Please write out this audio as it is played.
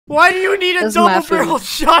Why do you need a Doesn't matter. double-barreled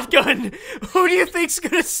shotgun? Who do you think's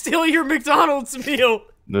gonna steal your McDonald's meal?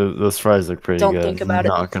 Those fries look pretty Don't good. think about it.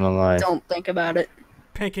 Not gonna lie. Don't think about it.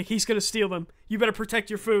 Pancake, he's gonna steal them. You better protect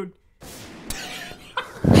your food.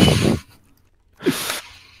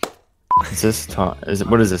 Is this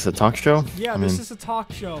what is this? A talk show? Yeah, this is a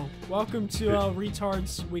talk show. Welcome to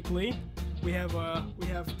Retards Weekly. We have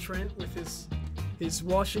Trent with his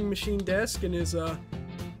washing machine desk and his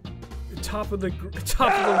top of the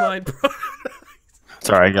line product.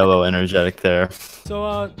 Sorry, I got a little energetic there.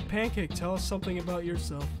 So Pancake, tell us something about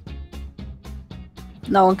yourself.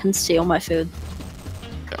 No one can steal my food.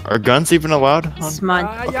 Are guns even allowed? It's mine.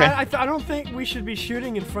 Okay. Yeah, I don't think we should be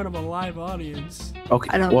shooting in front of a live audience. Okay.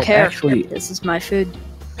 I don't well, care. Actually, This is my food.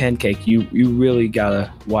 Pancake, you really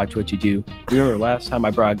gotta watch what you do. Remember last time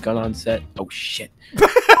I brought a gun on set? Oh shit.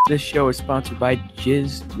 This show is sponsored by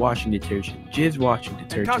Jizz washing detergent. Jizz washing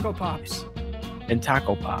detergent. Taco Pops. And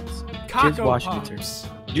Taco Pops. Jizz Taco washing Pops.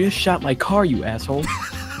 detergent. You just shot my car, you asshole.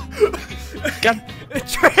 God.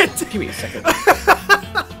 Trent. Give me a second.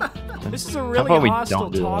 This is a How really about we hostile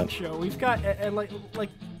don't do talk that? show. We've got like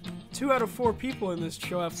 2 out of 4 people in this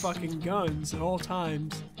show have fucking guns at all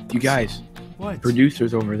times. You guys, What?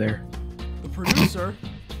 producers over there. The producer?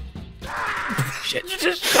 Shit. You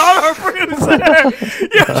just shot our producer!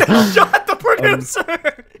 You just shot the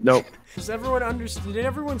producer! Nope. Does everyone understand? Did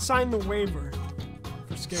everyone sign the waiver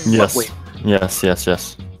for scary? Yes. Wait. Yes.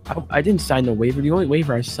 I didn't sign the waiver. The only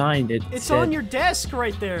waiver I signed, It's said, on your desk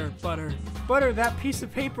right there, Butter. Butter, that piece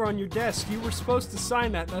of paper on your desk, you were supposed to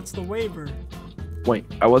sign that. That's the waiver. Wait,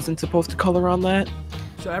 I wasn't supposed to color on that?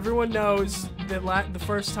 So everyone knows that the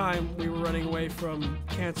first time we were running away from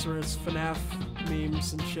cancerous FNAF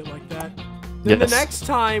memes and shit like that. Then Yes. the next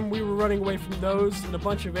time we were running away from those and a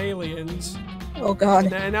bunch of aliens. Oh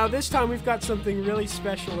god. And now this time we've got something really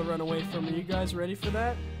special to run away from. Are you guys ready for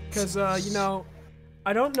that? Because, you know,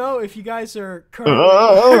 I don't know if you guys are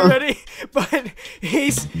currently ready, but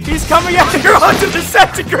he's coming out here onto the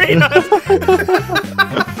set to greet us.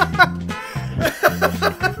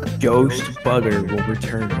 Ghost Butter will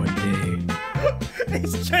return one day.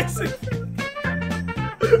 He's chasing.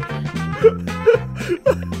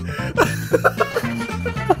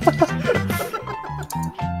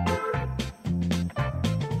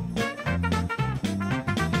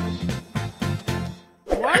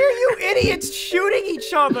 Why are you idiots shooting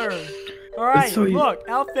each other? All right, So look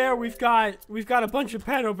out there. We've got a bunch of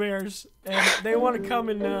Pedobears, and they want to come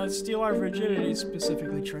and steal our virginity,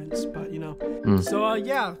 specifically Trent's. But you know, so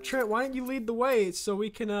yeah, Trent, why don't you lead the way so we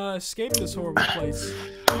can escape this horrible place?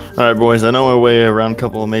 Alright, boys, I know my way around a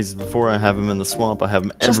couple of mazes before. I have them in the swamp. I have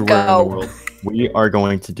them Just everywhere go. in the world. We are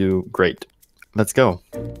going to do great. Let's go.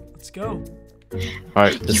 Let's go.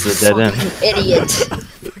 Alright, this is a dead end. Idiot.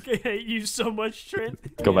 I hate you so much, Trent.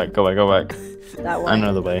 Go back. That way.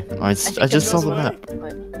 Another way. I just saw the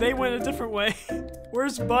map. They went a different way.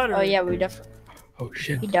 Where's Butter? Oh yeah, we definitely. Oh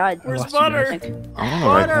shit. He died. Where's lost you Butter? guys. I'm on the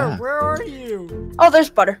right Butter, path. where are you? Oh, there's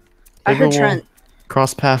Butter. I Maybe heard we'll Trent.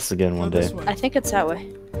 cross paths again Go one this day. way. I think it's that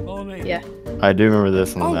way. Follow me. Yeah. I do remember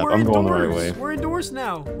this on the Oh, map. we're I'm going the indoors. right way. We're indoors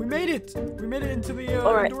now. We made it. We made it into the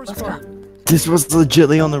All right, indoors let's part. go. This was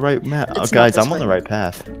legitly on the right map. Oh, It's not guys, this I'm on way. the right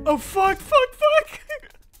path. Oh fuck!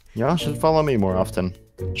 Y'all should follow me more often.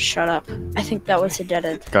 Shut up. I think that was a dead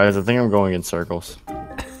end. Guys, I think I'm going in circles.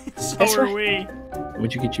 So This are way. we.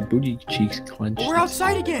 Would you get your booty cheeks clenched? We're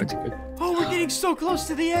outside again. That's good. Oh, we're getting so close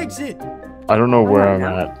to the exit. I don't know where Oh, I'm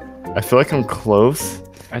no. at. I feel like I'm close,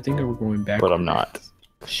 I think we're going back. but I'm not.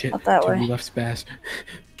 Shit. Not that dude, way. we left Spaz.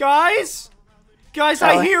 Guys, That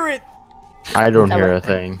I way. hear it. I don't That hear way. a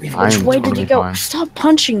thing. Which I'm Way did totally you go? fine. Stop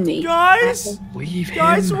punching me. Guys, Leave him.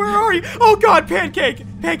 guys, where are you? Oh God, Pancake,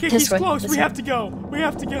 Pancake, This he's way, close. this We way. have to go. We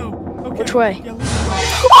have to go. Okay. Which way? Yeah, let's go.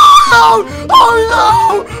 Oh! Oh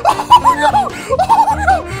no! Oh no! Oh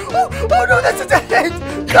no! Oh no! That's a dead end.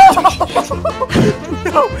 No!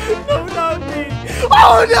 No! Not me!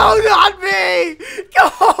 Oh no! Not me! Go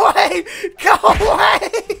away! Go away!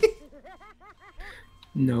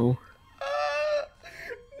 No.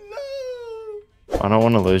 No! I don't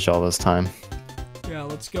want to lose y'all this time. Yeah,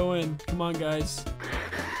 let's go in. Come on, guys.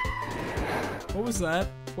 What was that?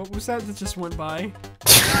 What was that just went by?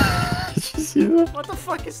 Did you see that? What the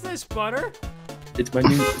fuck is this, Butter? It's my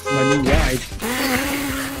new ride.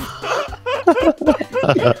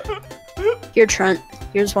 Here, Trent.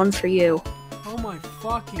 Here's one for you. Oh my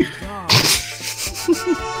fucking god.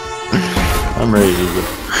 I'm ready to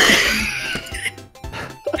go.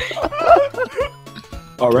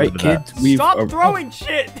 All right, Look at kids. We've Stop throwing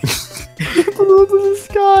shit! Look at the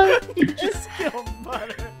sky. You just killed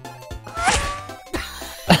Butter.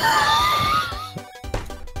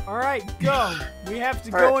 Alright, go. We have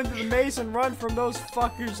to go into the maze and run from those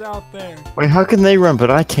fuckers out there. Wait, how can they run,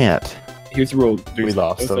 but I can't? Here's the rule. There's We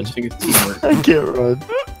lost no them. such thing as teamwork. I can't run.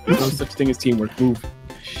 There's no such thing as teamwork. Move.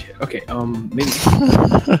 Shit. Okay, maybe.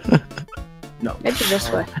 No. Maybe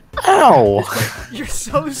this way. Ow! You're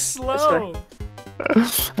so slow.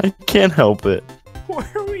 I can't help it. Where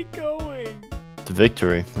are we going? To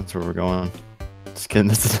victory. That's where we're going. Just kidding.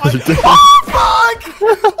 This is another day. Oh, fuck!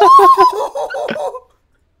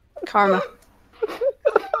 Karma.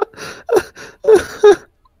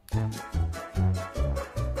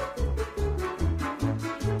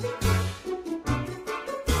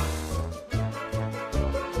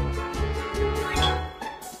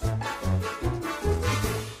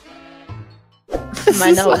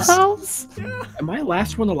 My nose. Am I the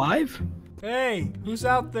last one alive? Hey, who's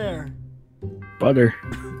out there? Butter.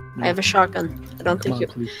 I have a shotgun. I don't Come think you.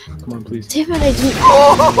 on, please. Come on, please. Damn it! I didn't.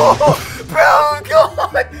 Oh, bro,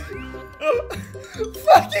 God!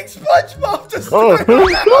 Fucking SpongeBob destroyed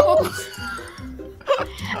the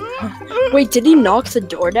house! Wait, did he knock the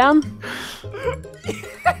door down?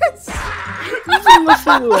 Yes! Nothing with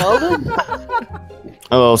the welded?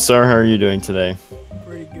 Hello, sir. How are you doing today?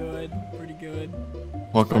 Pretty good, pretty good.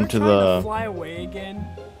 Welcome to Trying the fly away again.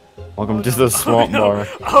 welcome to the swamp bar.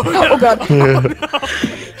 Oh no! Oh god. Oh, no.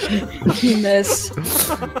 He missed.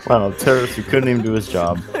 Wow, terrorist who couldn't even do his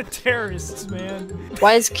job. Terrorists, man.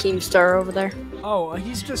 Why is Keemstar over there? Oh,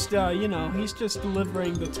 he's just, you know, he's just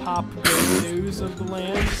delivering the top good news of the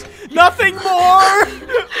lands. Nothing more!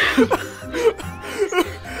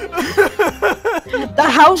 The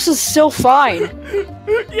house is still fine.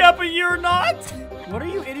 Yeah, but you're not! What are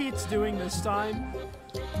you idiots doing this time?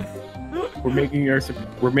 We're making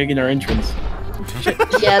our entrance.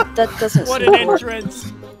 Yeah, that doesn't. What seem an to work.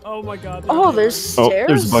 entrance! Oh my god. Oh, there's stairs. Oh,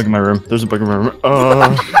 there's a bug in my room. There's a bug in my room.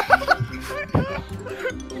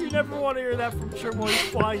 You never want to hear that from Sherwood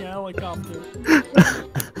flying a helicopter.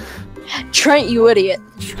 Trent, you idiot.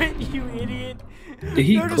 Trent, you idiot! Did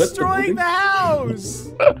he They're clip the destroying building? the house!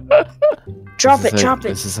 Drop it, drop it.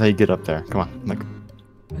 This is how you get up there. Come on. Look.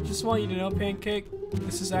 I just want you to know, Pancake,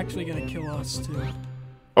 this is actually gonna kill us too.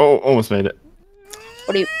 Oh, almost made it.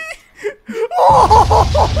 What do you?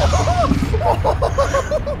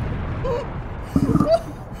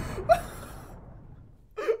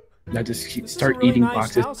 Now just This is a start really eating nice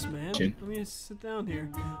boxes. house, man. Kitchen. Let me sit down here.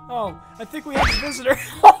 Oh, I think we have a visitor.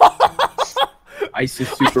 ISIS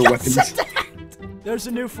super weapons. There's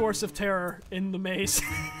a new force of terror in the maze.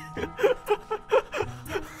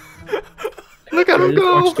 Look at them Just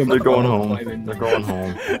go. watch them They're going all home. climb in. They're going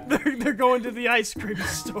home. they're going to the ice cream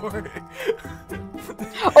store.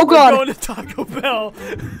 Oh They're god. going to Taco Bell.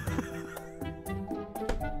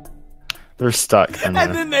 They're stuck. in there.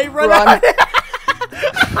 And then they run Run. out.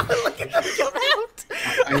 Look at them come out.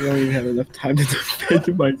 I don't even have enough time to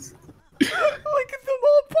defend myself. Look at them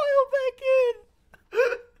all pile back in.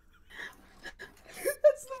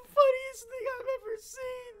 That's the funniest thing I've ever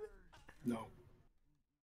seen. No.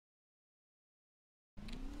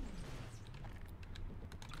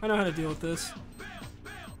 I know how to deal with this.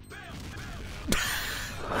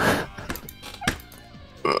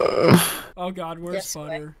 Oh god, where's This way.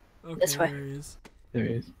 Butter? Okay, This way. there he is. There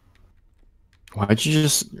he is. Why'd you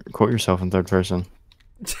just quote yourself in third person?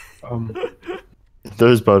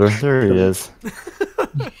 There's Butter. There he is.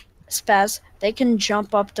 Spaz, they can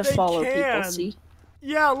jump up to They follow people, can. see?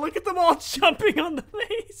 Yeah, look at them all jumping on the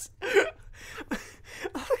maze.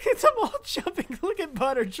 Look at them all jumping. Look at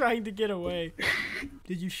Butter trying to get away.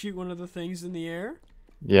 Did you shoot one of the things in the air?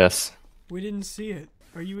 Yes. We didn't see it.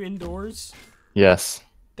 Are you indoors? Yes.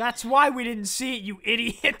 That's why we didn't see it, you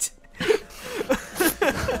idiot.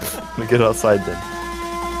 We get outside then.